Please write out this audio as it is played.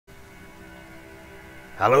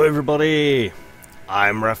Hello everybody,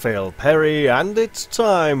 I'm Raphael Perry and it's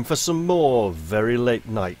time for some more very late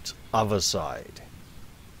night Othercide.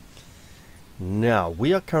 Now,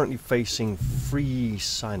 we are currently facing 3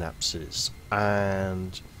 synapses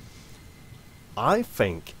and I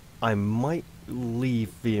think I might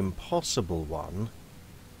leave the impossible one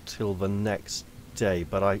till the next day,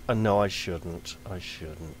 but I know I shouldn't.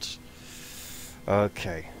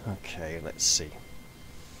 Okay, let's see.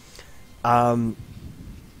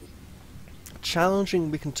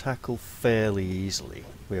 Challenging we can tackle fairly easily.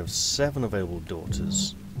 We have 7 available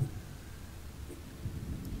daughters.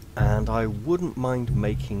 And I wouldn't mind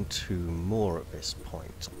making 2 more at this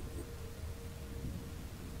point.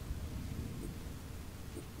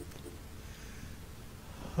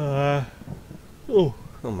 Oh,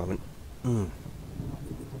 one moment.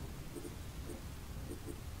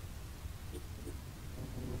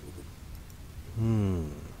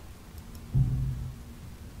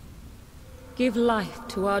 Give life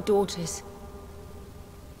to our daughters.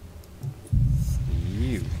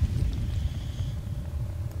 You.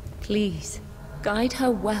 Please, guide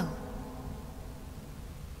her well.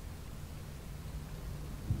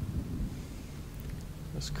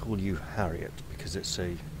 Let's call you Harriet because it's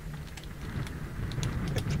a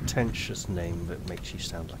pretentious name that makes you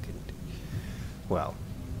sound like it. Well,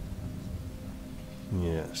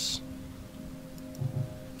 yes.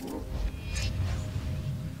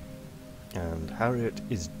 And Harriet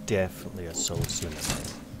is definitely a soul slimmer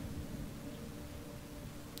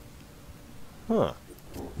name. Huh.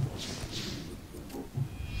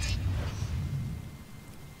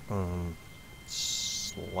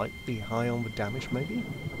 Slightly high on the damage, maybe?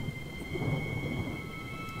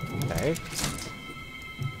 Okay.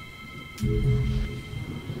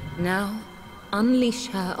 Now, unleash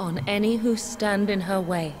her on any who stand in her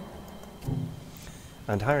way.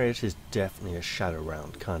 And Harriet is definitely a shadow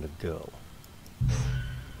round kind of girl.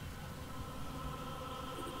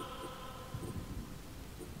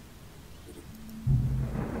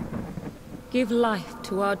 Give life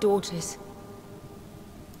to our daughters.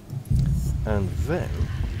 And then,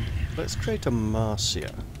 let's create a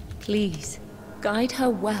Marcia. Please, guide her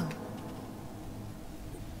well.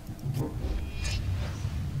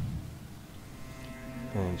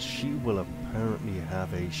 And she will apparently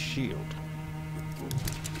have a shield.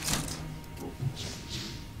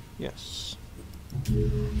 Yes.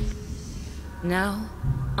 Now,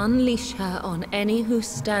 unleash her on any who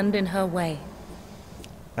stand in her way.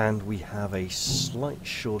 And we have a slight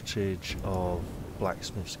shortage of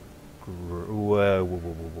blacksmith's.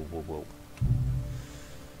 Whoa.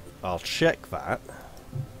 I'll check that.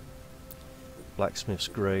 Blacksmith's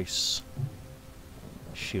Grace.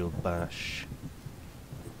 Shield Bash.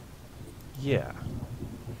 Yeah.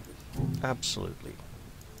 Absolutely.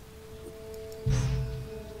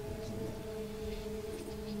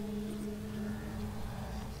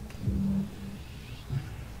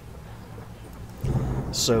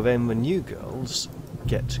 So then the new girls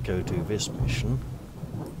get to go do this mission.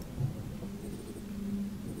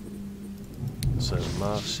 So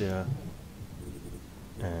Marcia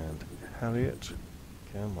and Harriet.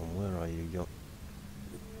 Come on, where are you?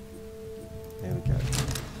 There we go.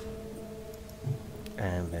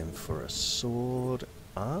 And then for a sword,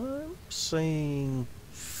 I'm saying...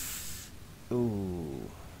 Ooh.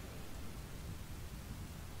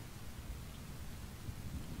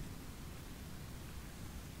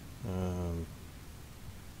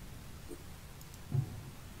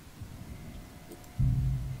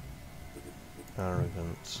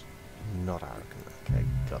 Arrogant. Not arrogant. Okay,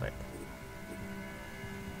 got it.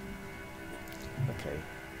 Okay.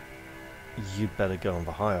 You'd better go on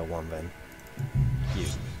the higher one then. You.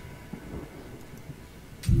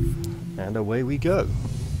 And away we go.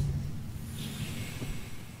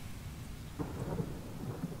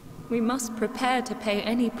 We must prepare to pay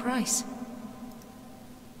any price.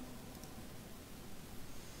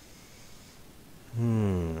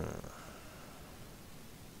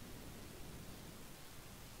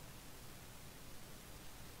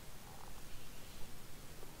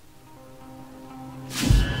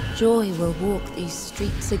 Joy will walk these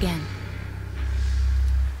streets again.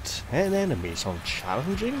 10 enemies on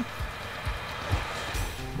challenging?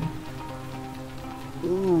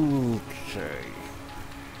 Okay.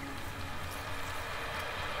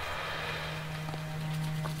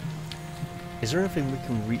 Is there anything we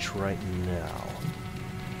can reach right now?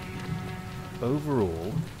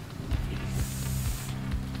 Overall,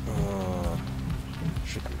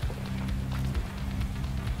 should be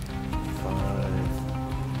 5,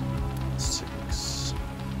 6,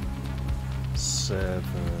 7,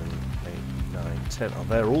 8, 9, 10. Oh,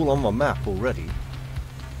 they're all on the map already.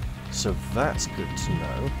 So that's good to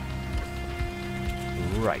know.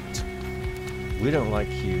 Right. We don't like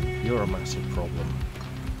you. You're a massive problem.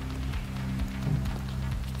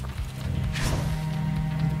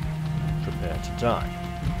 Prepare to die.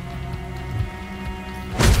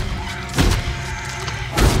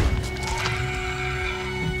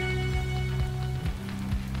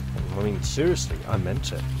 I mean, seriously, I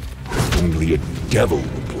meant it. Only a devil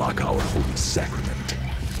would block our holy sacrament.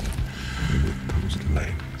 And with those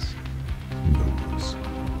legs, those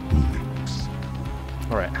lips.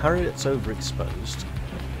 Alright, Harriet's overexposed.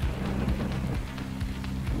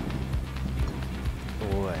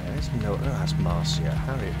 Where's... No, that's Marcia.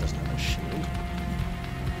 Harriet doesn't have a shield.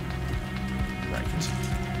 Right.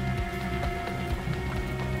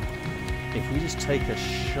 If we just take a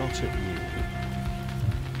shot at you...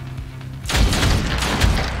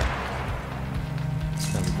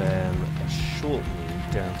 and then a short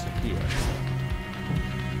move down to here.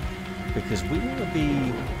 Because we want to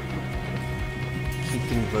be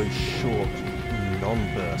keeping those short,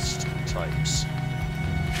 non-burst types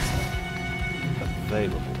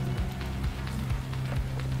available.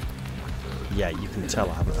 Yeah, you can tell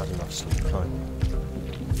I haven't had enough sleep, can't you?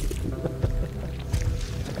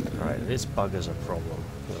 Alright, this bugger's a problem.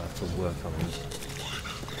 We'll have to work on him.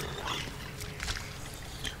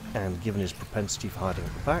 And given his propensity for hiding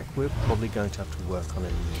at the back, we're probably going to have to work on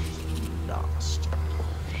him last.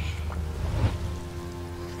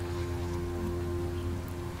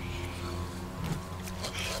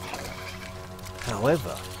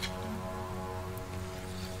 However,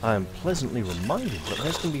 I am pleasantly reminded that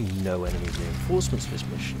there's going to be no enemy reinforcements for this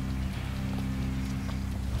mission.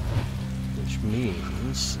 Which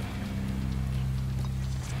means...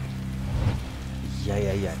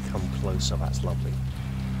 Yeah, come closer, that's lovely.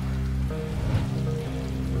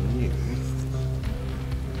 You...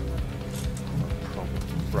 No problem.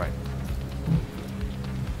 Right.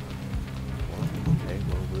 Okay,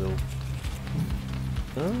 well, we'll...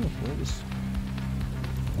 Oh, well, this...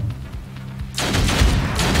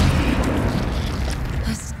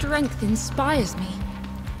 Her strength inspires me.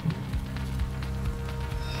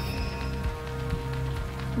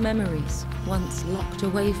 Memories once locked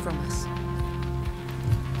away from us.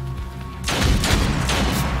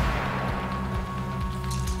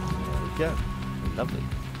 There we go. Lovely.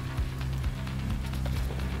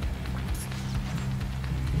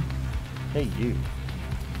 Hey, you.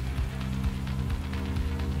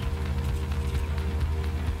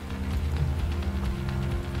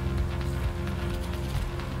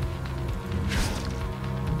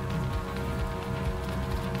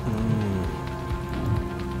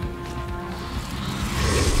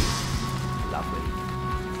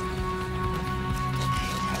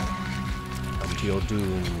 Your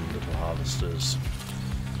doom, little harvesters.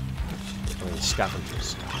 I mean,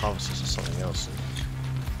 scavengers. Harvesters are something else.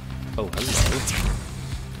 Oh, hello.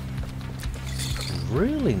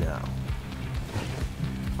 Really now?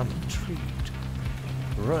 I'm intrigued.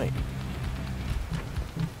 Right.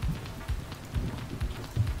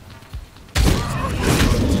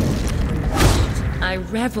 I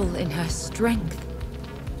revel in her strength.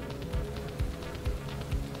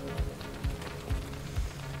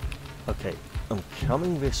 Okay. I'm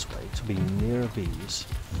coming this way to be near these,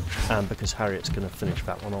 and because Harriet's going to finish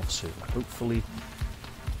that one off soon, hopefully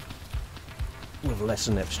with less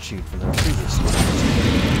ineptitude than her previous one.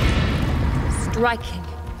 Striking.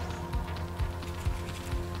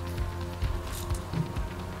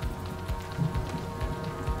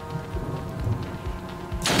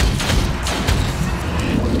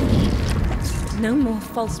 No more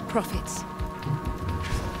false prophets.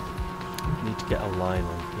 Need to get a line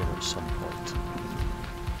on him at some point.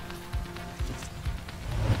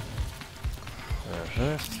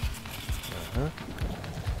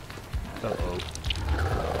 Uh-oh.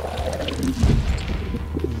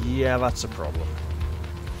 Yeah, that's a problem.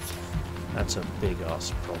 That's a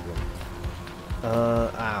big-ass problem.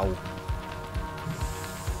 Ow.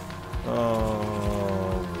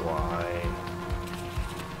 Oh, why?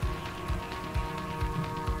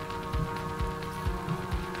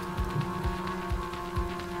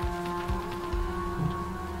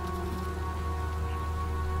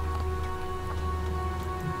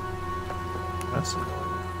 That's annoying.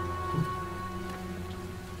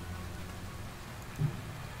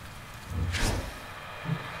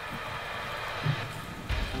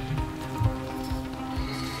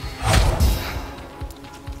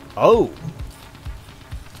 Oh!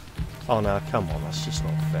 Oh, now come on, that's just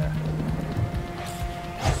not fair.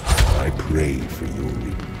 I pray for your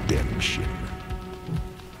redemption.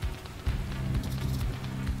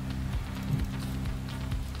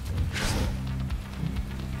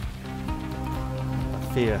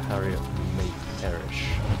 fear Harriet may perish.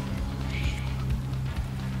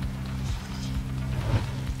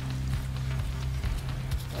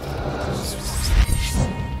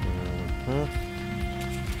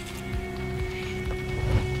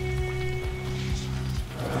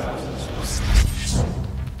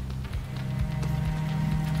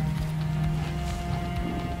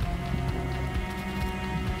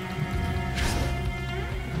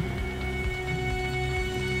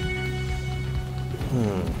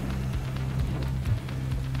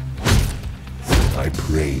 I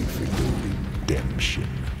pray for your redemption.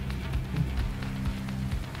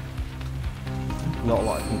 Not a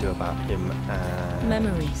lot I can do about him, and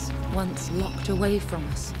Memories once locked away from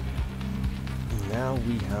us. now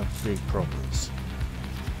we have big problems.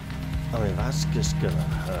 I mean, that's just gonna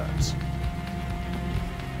hurt.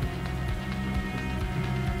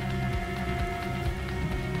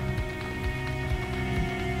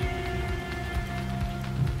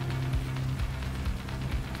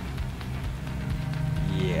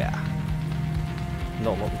 Yeah.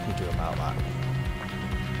 Not what we can do about that.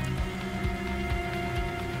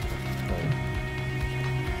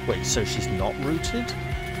 Wait, so she's not rooted?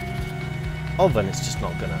 Oh, then it's just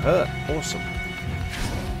not gonna hurt. Awesome.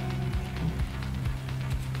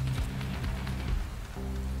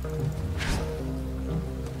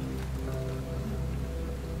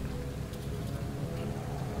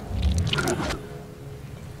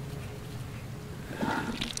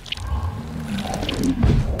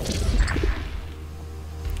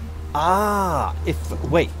 Ah,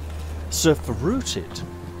 wait, so if the rooted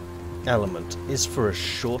element is for a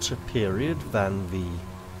shorter period than the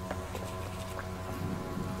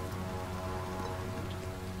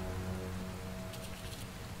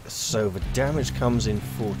so the damage comes in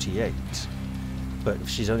 48, but if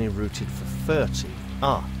she's only rooted for 30,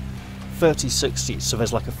 30, 60, so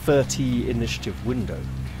there's like a 30 initiative window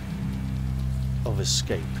of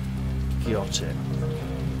escape. Got it.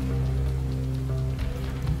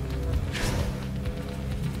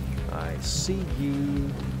 I see you.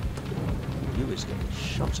 You is getting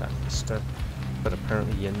shot at, mister. But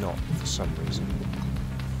apparently you're not for some reason.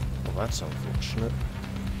 Well, that's unfortunate.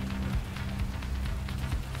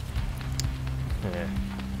 Yeah.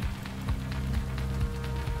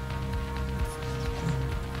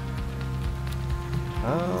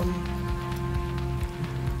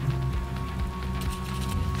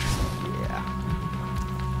 Yeah.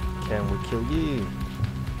 Can we kill you?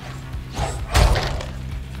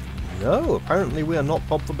 No, apparently we are not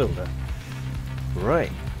Bob the Builder.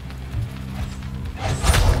 Right.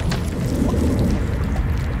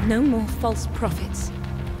 No more false prophets.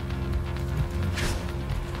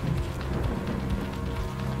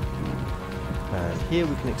 And here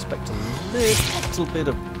we can expect a little bit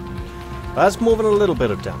of... That's more than a little bit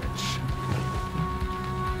of damage.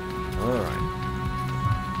 Alright.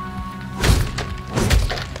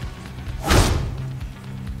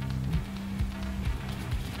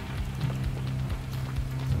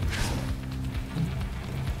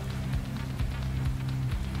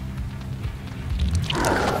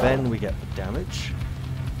 Then we get the damage.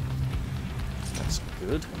 That's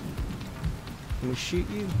good. Can we shoot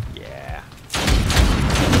you? Yeah.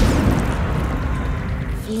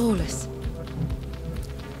 Flawless.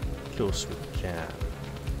 Of course we can.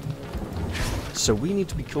 So we need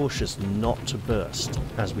to be cautious not to burst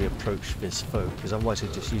as we approach this foe, because otherwise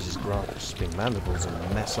it just uses grasping mandibles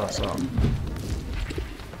and mess us up.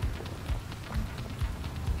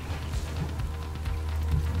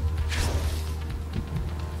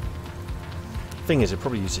 Thing is, it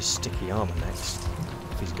probably uses sticky armor next,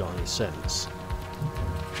 if he's got any sense.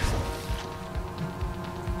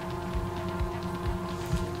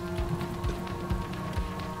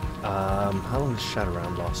 How long does Shadow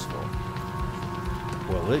Round last for?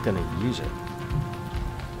 Well, we're going to use it.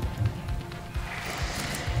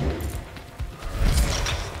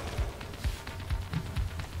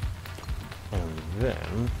 And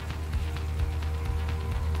then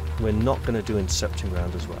we're not going to do Incepting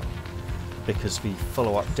Round as well, because the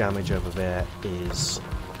follow-up damage over there is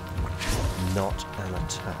not an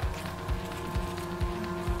attack.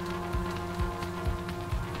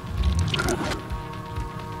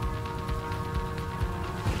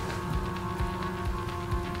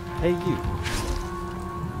 Hey you,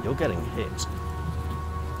 you're getting hit.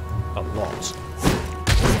 A lot.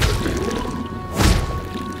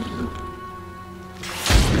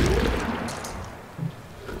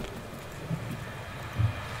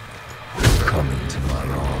 Come into my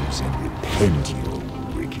arms and repent your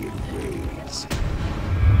wicked ways.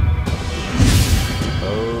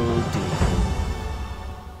 Oh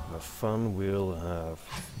dear. The fun we'll have.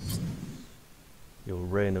 Your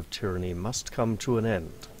reign of tyranny must come to an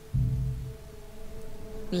end.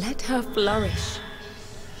 Let her flourish.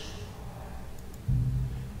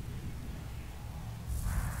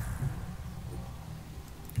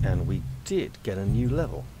 And we did get a new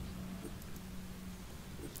level.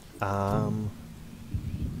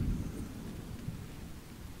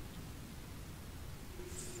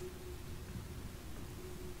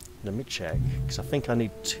 Let me check, because I think I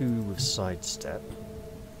need 2 with sidestep.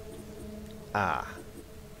 Ah,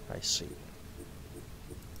 I see.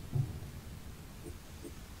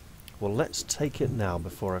 Well, let's take it now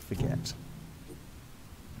before I forget.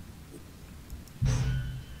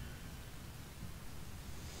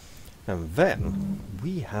 And then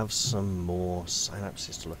we have some more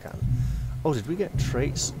synapses to look at. Oh, did we get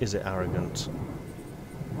traits? Is it arrogant?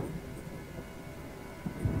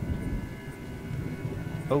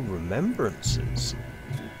 Oh, remembrances.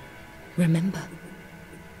 Remember.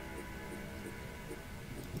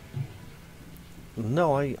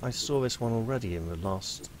 No, I saw this one already in the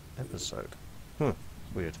last episode.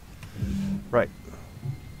 Weird. Right.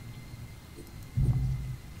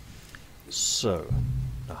 So,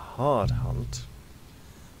 a hard hunt.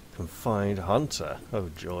 Confined hunter. Oh,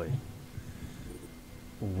 joy.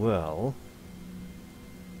 Well,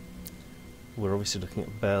 we're obviously looking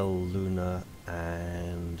at Belle, Luna,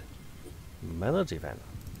 and Melody then.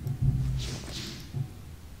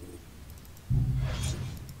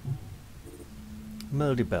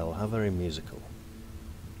 Melody Belle, how very musical.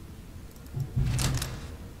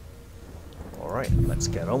 Alright, let's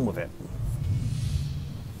get on with it.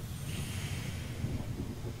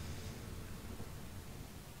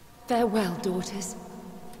 Farewell, daughters.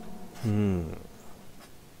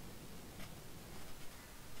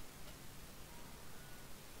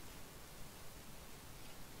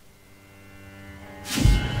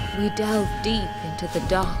 We delve deep into the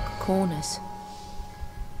dark corners.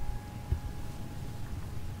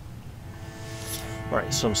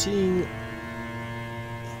 Right, so I'm seeing,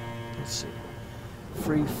 let's see,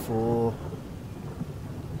 3, 4,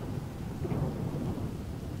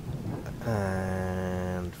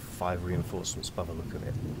 and 5 reinforcements by the look of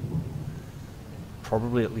it.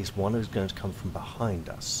 Probably at least one is going to come from behind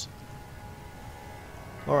us.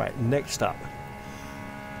 Alright, next up.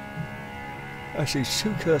 I see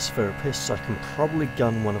 2 curse therapists. I can probably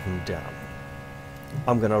gun one of them down.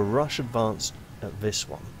 I'm going to rush advance at this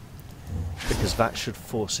one, because that should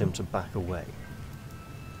force him to back away.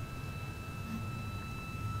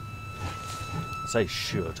 Say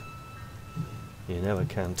should. You never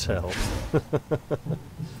can tell.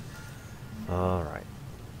 Alright.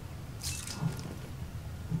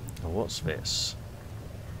 Now what's this?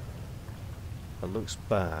 It looks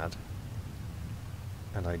bad,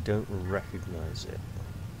 and I don't recognize it.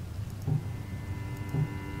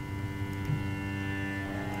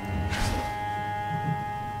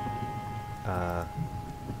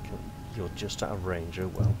 You're just out of range, oh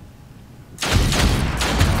well.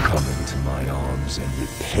 Come into my arms and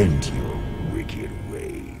repent your wicked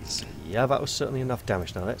ways. Yeah, that was certainly enough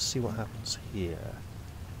damage. Now let's see what happens here.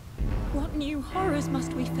 What new horrors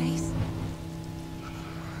must we face?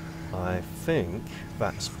 I think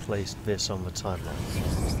that's placed this on the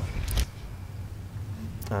timeline.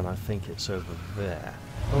 And I think it's over there.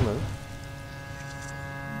 Oh no.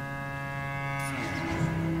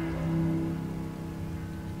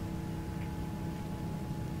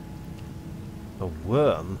 A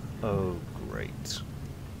worm? Oh, great.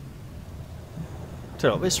 Tell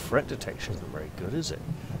you what, this threat detection isn't very good, is it?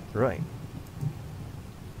 Right.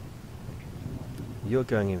 You're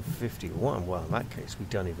going in 51. Well, in that case, we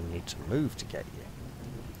don't even need to move to get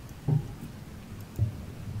you.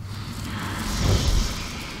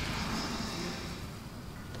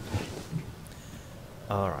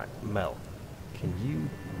 Alright, Mel. Can you...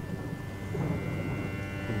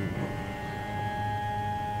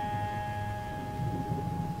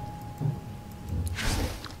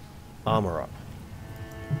 Armor up.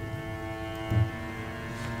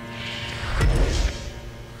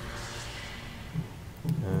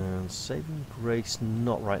 And saving grace,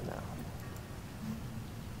 not right now.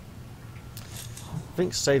 I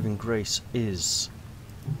think saving grace is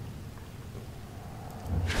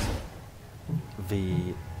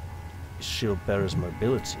the shield bearer's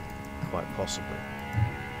mobility, quite possibly.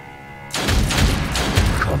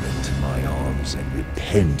 Come into my arms and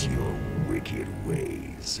repent your wicked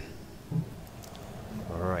ways.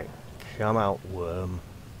 Alright, come out, worm.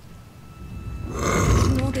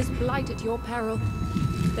 Ignore this blight at your peril.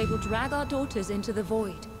 They will drag our daughters into the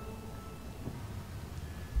void.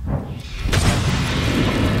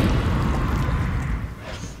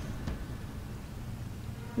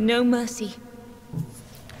 No mercy.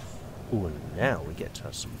 Ooh, and now we get to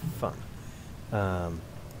have some fun.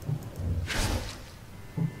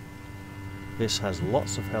 This has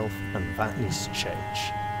lots of health, and that needs to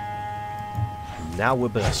change. Now we're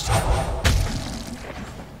bursting.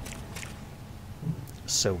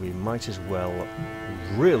 So we might as well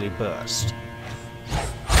really burst.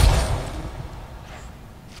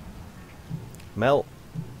 Mel,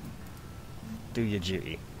 do your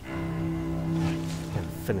duty. And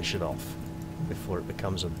finish it off before it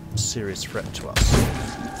becomes a serious threat to us.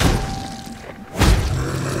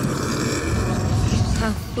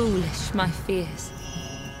 How foolish my fears.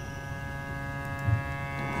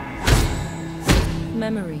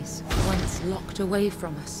 Memories once locked away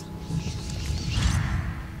from us.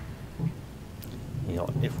 You know,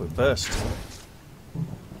 if we're bursting,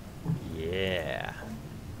 yeah.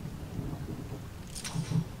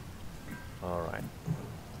 All right.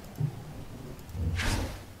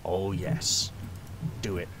 Oh yes,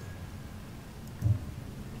 do it.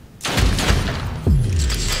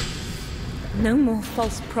 No more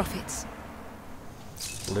false prophets.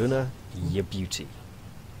 Luna, your beauty.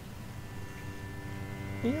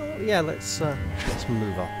 You know, yeah, let's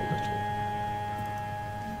move up a little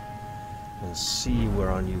and see where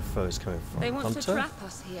our new foe is coming from. They want Hunter to trap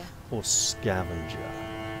us here. or scavenger?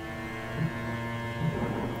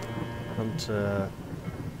 Hunter,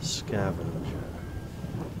 scavenger,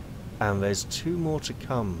 and there's two more to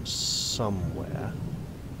come somewhere.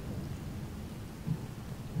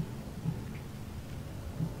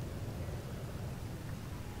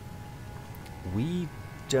 We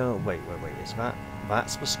don't... Wait, is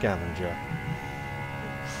that's the scavenger.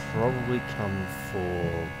 Probably come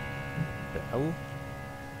for Bell.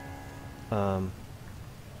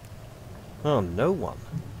 Oh, no one.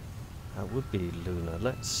 That would be Luna.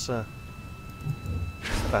 Let's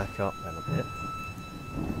back up then a bit.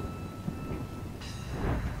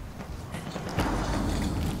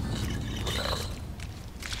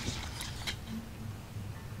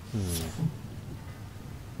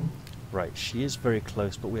 Right, she is very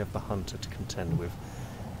close, but we have the hunter to contend with.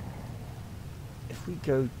 If we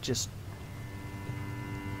go just...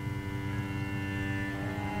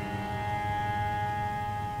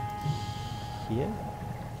 here?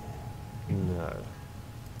 No.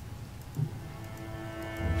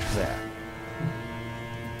 There.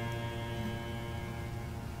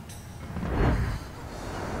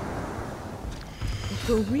 It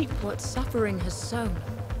will reap what suffering has sown.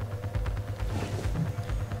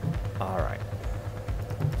 Alright.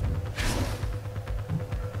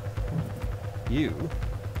 You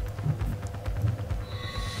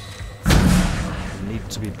need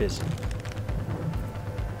to be busy.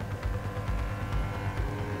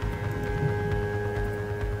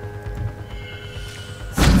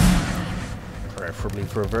 Preferably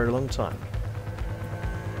for a very long time.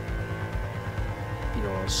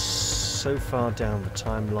 You're so far down the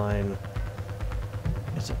timeline.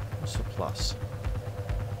 What's the plus?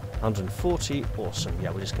 140, awesome.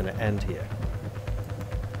 Yeah, we're just going to end here.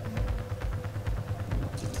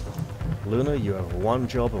 Luna, you have one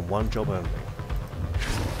job and one job only.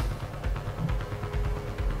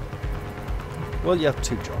 Well, you have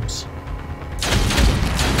two jobs.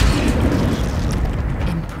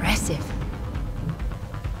 Impressive.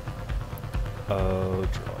 Oh,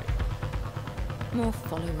 joy. More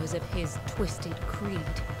followers of his twisted creed.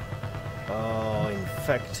 Oh,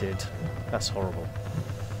 infected. That's horrible.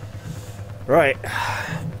 Right.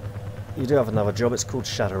 You do have another job. It's called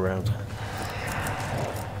Shadow Round.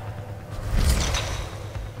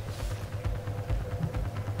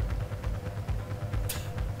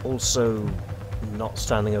 Also, not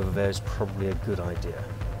standing over there is probably a good idea.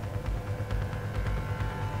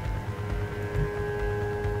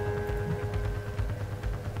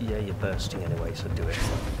 Yeah, you're bursting anyway, so do it.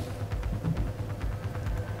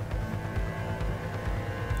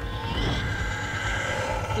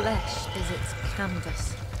 Flesh is its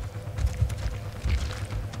canvas.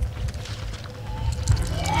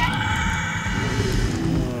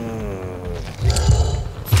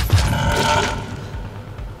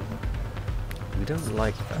 We don't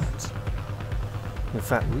like that. In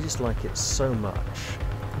fact, we just like it so much.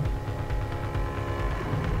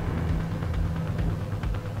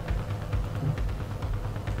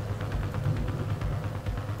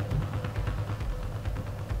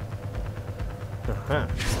 Aha.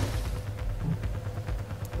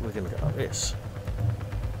 We're gonna go like this.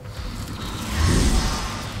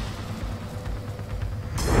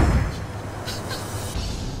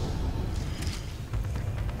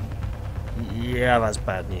 Yeah, that's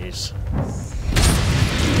bad news.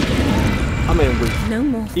 I mean, we've No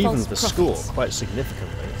more evened false the prophets. score quite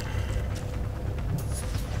significantly.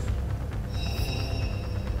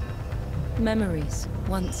 Memories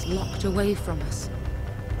once locked away from us.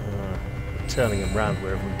 Turning him round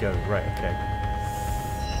wherever we go. Right, okay.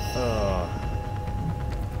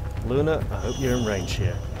 Luna, I hope you're in range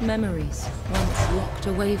here. Memories once locked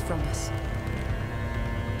away from us.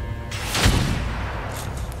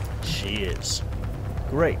 She is.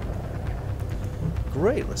 Great.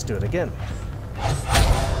 Great, let's do it again.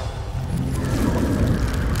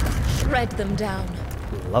 Shred them down.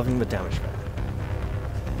 Loving the damage there.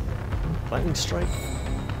 Lightning strike.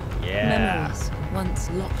 Yeah. Memories once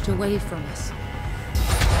locked away from us.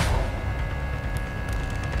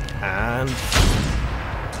 And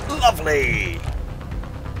lovely.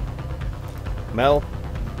 Mel,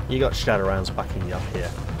 you got Shadowhounds backing you up here.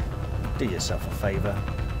 Do yourself a favour.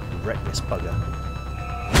 Wreck this bugger.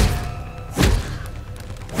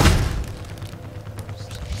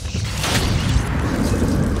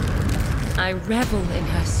 I revel in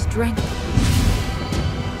her strength.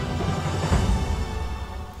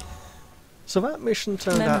 So that mission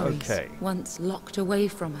turned out okay. Once locked away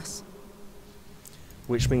from us.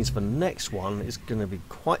 Which means the next one is going to be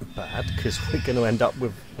quite bad, because we're going to end up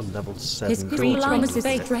with a level 7 His promises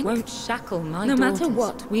strength won't shackle my daughters. No matter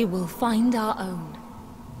what, we will find our own.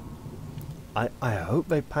 I hope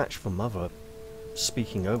they patch the mother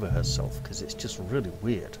speaking over herself, because it's just really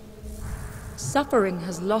weird. Suffering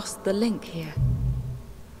has lost the link here.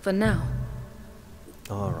 For now.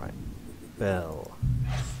 Alright. Belle.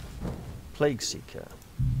 Plague Seeker.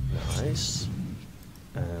 Nice.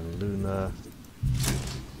 And Luna.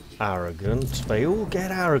 Arrogant. They all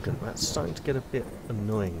get arrogant. That's starting to get a bit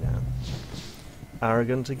annoying now.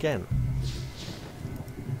 Arrogant again.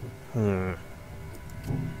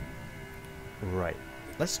 Right.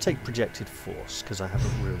 Let's take Projected Force, because I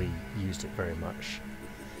haven't really used it very much.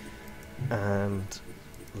 And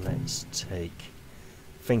let's take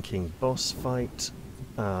Thinking Boss Fight.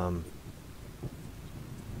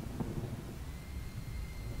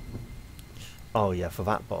 Oh yeah, for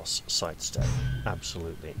that boss, sidestep.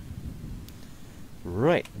 Absolutely.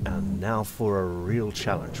 Right, and now for a real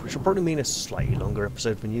challenge, which will probably mean a slightly longer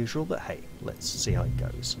episode than usual, but hey, let's see how it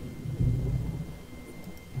goes.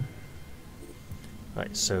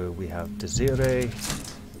 Right, so we have Desiree,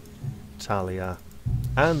 Talia,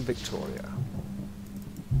 and Victoria.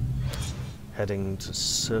 Heading to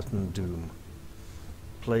certain doom.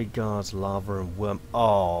 Plague Guards, Lava, and Worm.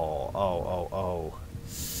 Oh.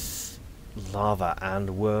 Lava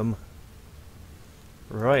and Worm.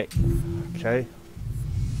 Right, okay.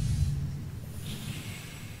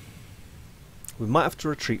 We might have to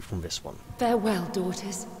retreat from this one. Farewell,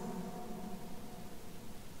 daughters.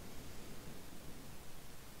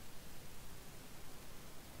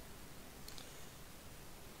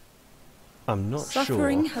 I'm not sure.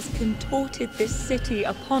 Suffering has contorted this city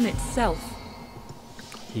upon itself.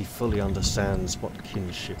 He fully understands what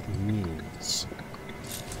kinship means.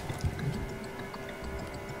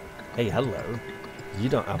 Hey, hello. You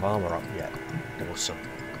don't have armor up yet. Awesome.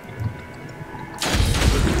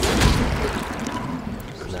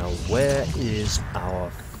 Now, where is our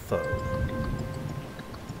foe?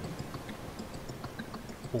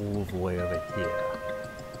 All the way over here.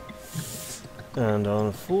 And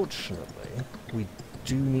unfortunately, we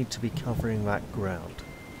do need to be covering that ground.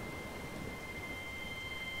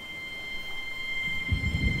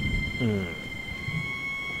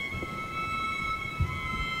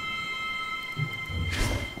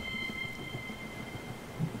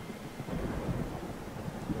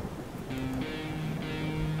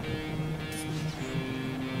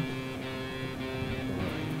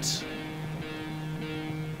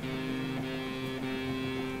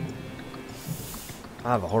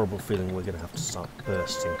 I have a horrible feeling we're going to have to start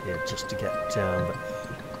bursting here just to get down. But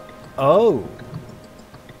oh!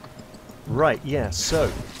 Right, yeah,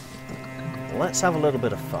 so let's have a little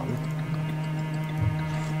bit of fun.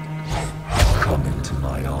 Come into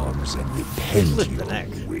my arms and repent Flip the your neck.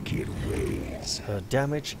 wicked ways. Her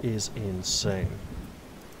damage is insane.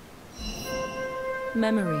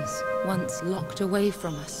 Memories once locked away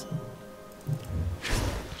from us.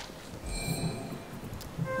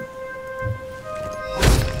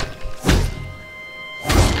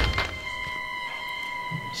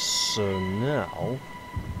 So now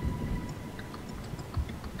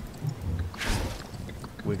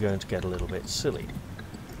we're going to get a little bit silly.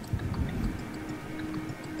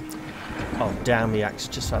 Oh damn, the axe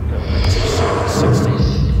just had a little bit 16.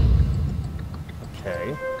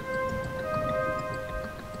 Okay.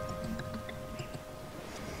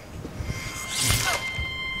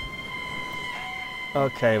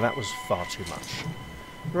 Okay, that was far too much.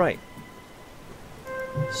 Right.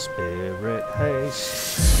 Spirit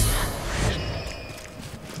haste.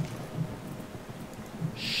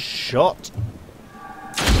 shot.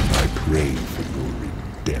 I pray for your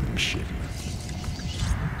redemption.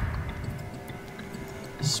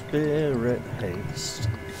 Spirit haste.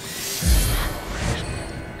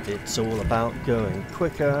 It's all about going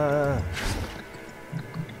quicker.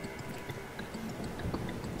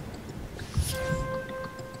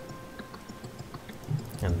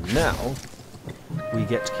 And now we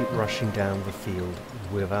get to keep rushing down the field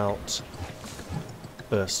without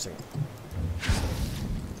bursting.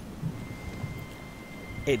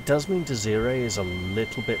 It does mean Desiree is a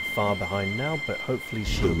little bit far behind now, but hopefully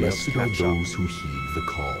she'll be able Blessed to are catch up. those who heed the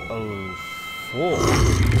call. Oh, 4.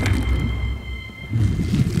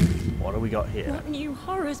 What do we got here? What new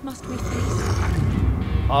horrors must we face?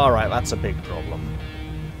 Alright, that's a big problem.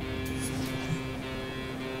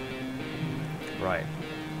 Right.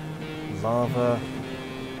 Lava.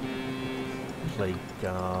 Plague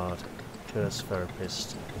Guard. Curse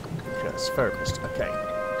Therapist. Curse Therapist. Okay.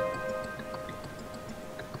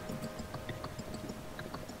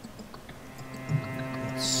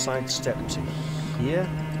 Sidestep to here.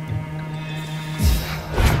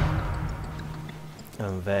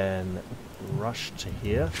 And then rush to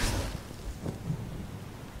here.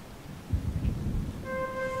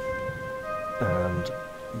 And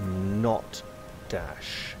not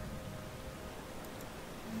dash.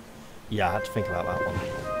 Yeah, I had to think about that one.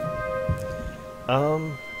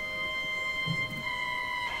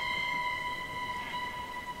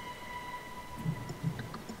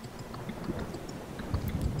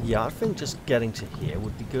 Yeah, I think just getting to here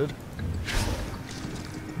would be good.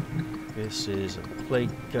 This is a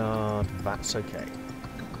Plague Guard, that's okay.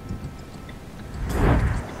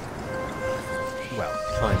 Well,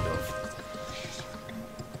 kind of.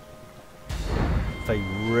 They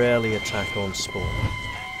rarely attack on spawn.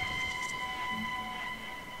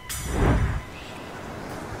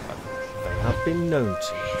 They have been known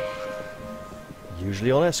to.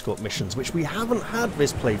 Usually on escort missions, which we haven't had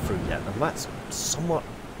this playthrough yet, and that's somewhat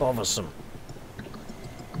bothersome.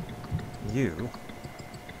 You...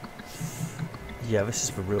 Yeah, this is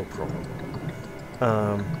the real problem.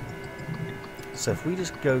 So if we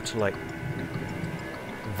just go to, like...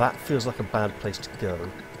 That feels like a bad place to go.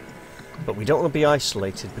 But we don't want to be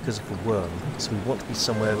isolated because of the worm, so we want to be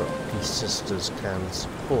somewhere that these sisters can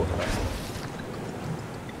support her.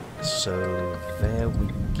 So there we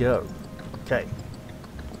go. Okay.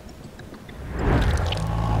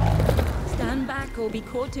 Stand back or be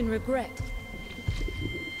caught in regret.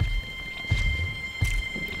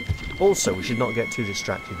 Also, we should not get too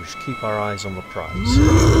distracted. We should keep our eyes on the prize.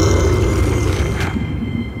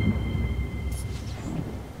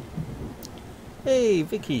 Hey,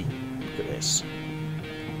 Vicky! Look at this.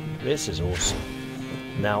 This is awesome.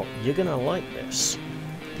 Now, you're gonna like this,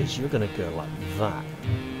 because you're gonna go like that.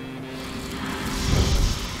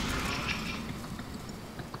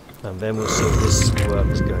 And then we'll see what this worm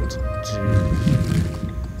is going to do.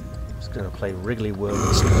 It's going to play Wriggly Worm.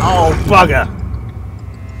 Oh, bugger!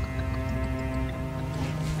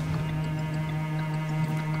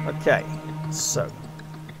 Okay, so.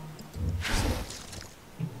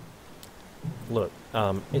 Look,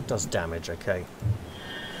 it does damage, okay?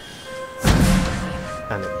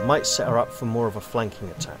 And it might set her up for more of a flanking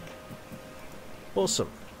attack.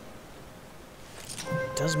 Awesome.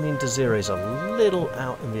 It does mean Desiree's a little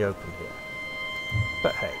out in the open here.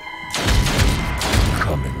 But hey.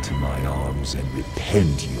 Come into my arms and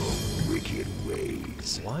repent your wicked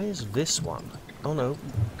ways. Why is this one? Oh no,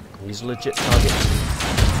 he's a legit target.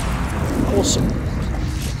 Awesome.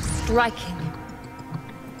 Striking.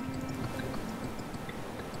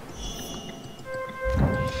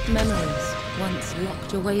 Memories once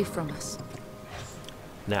locked away from us.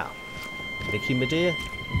 Now, Vicky, my dear,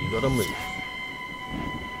 you gotta move.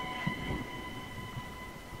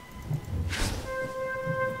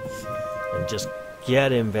 And just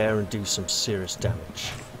get in there and do some serious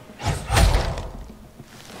damage.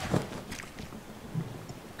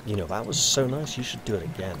 You know, that was so nice, you should do it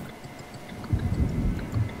again.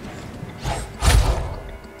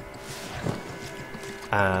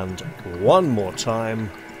 And one more time,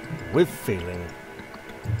 with feeling.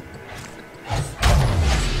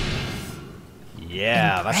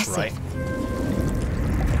 Yeah, that's right.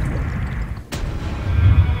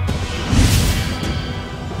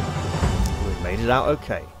 We made it out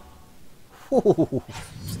okay. Woo.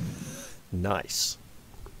 Nice.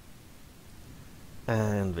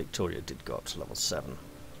 And Victoria did go up to level 7.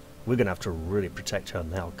 We're going to have to really protect her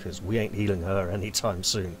now, because we ain't healing her anytime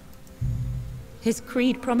soon. His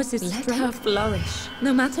creed promises let her flourish.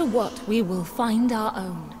 No matter what, we will find our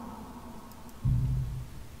own.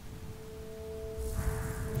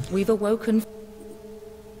 We've awoken.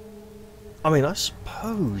 I mean, I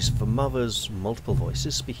suppose the mother's multiple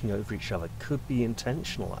voices speaking over each other could be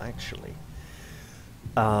intentional, actually.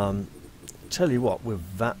 Tell you what,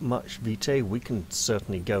 with that much vitae, we can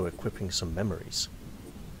certainly go equipping some memories.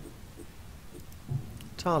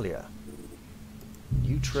 Talia.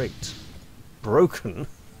 New trait. Broken?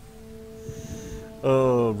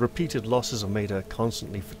 Oh, repeated losses have made her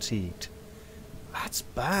constantly fatigued. That's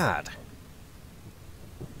bad.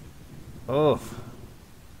 Oh.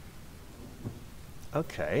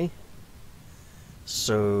 Okay.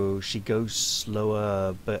 So she goes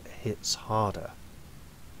slower but hits harder.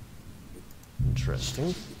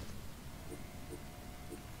 Interesting.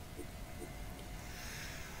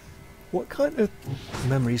 What kind of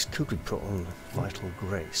memories could we put on Vital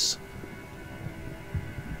Grace?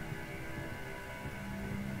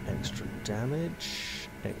 Extra damage,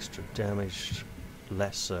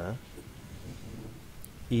 lesser,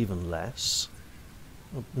 even less.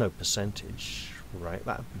 Oh, no percentage, right?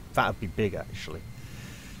 That'd be big actually.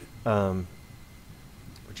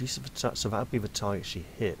 Reduce the so that'd be the target she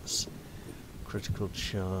hits. Critical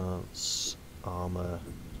chance, armor,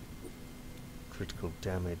 critical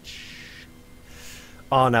damage.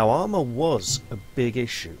 Ah, now armor was a big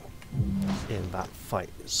issue in that fight,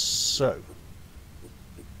 so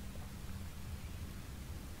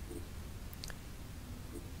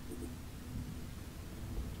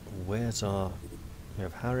where's our... we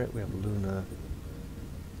have Harriet, we have Luna.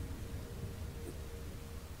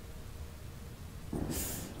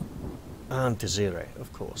 And Desiree,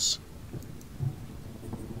 of course.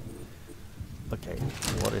 Okay,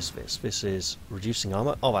 what is this? This is reducing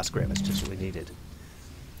armor. Oh, that's great, that's just what we needed.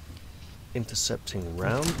 Intercepting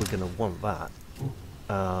round, we're going to want that.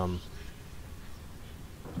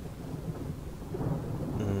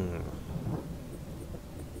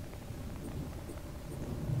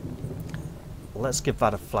 Let's give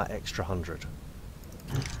that a flat extra 100.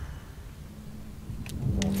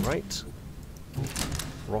 Alright.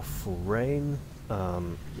 Wrathful Rain.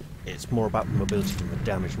 It's more about the mobility than the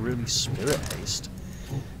damage. Really, Spirit Haste.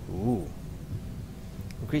 Ooh.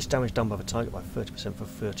 Increase damage done by the target by 30% for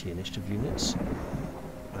 30 initiative units.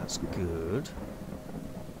 That's good.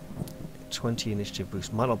 20 initiative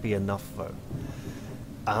boost. Might not be enough though.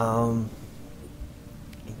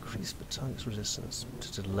 Increase the target's resistance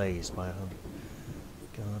to delays by 100.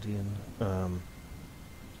 Guardian.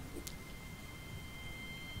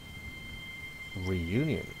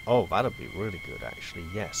 Reunion. Oh, that'd be really good actually,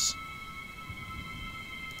 yes.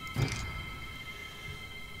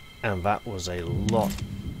 And that was a lot,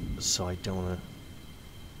 so I don't want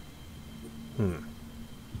to...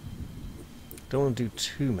 Don't want to do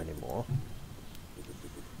too many more.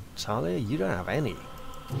 Talia, you don't have any.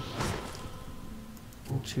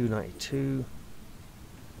 292.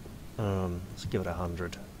 Let's give it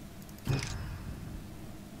 100.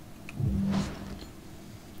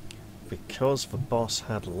 Because the boss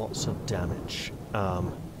had lots of damage.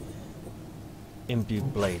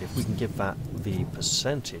 Imbued Blade, if we can give that the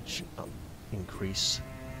percentage up, increase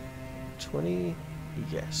 20,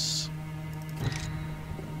 yes.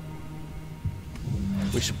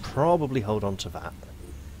 We should probably hold on to that,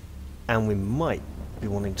 and we might be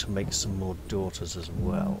wanting to make some more daughters as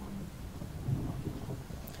well.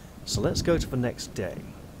 So let's go to the next day.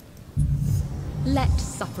 Let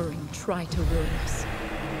suffering try to ruin us.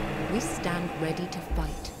 We stand ready to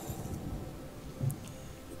fight.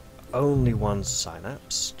 Only one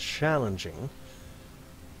synapse. Challenging.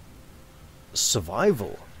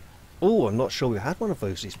 Survival. Oh, I'm not sure we had one of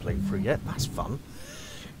those he's played through yet. That's fun.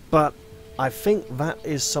 But I think that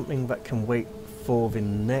is something that can wait for the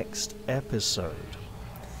next episode.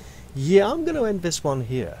 Yeah, I'm going to end this one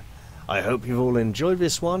here. I hope you've all enjoyed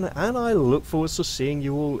this one, and I look forward to seeing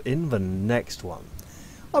you all in the next one.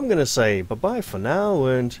 I'm going to say bye-bye for now,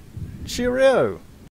 and cheerio!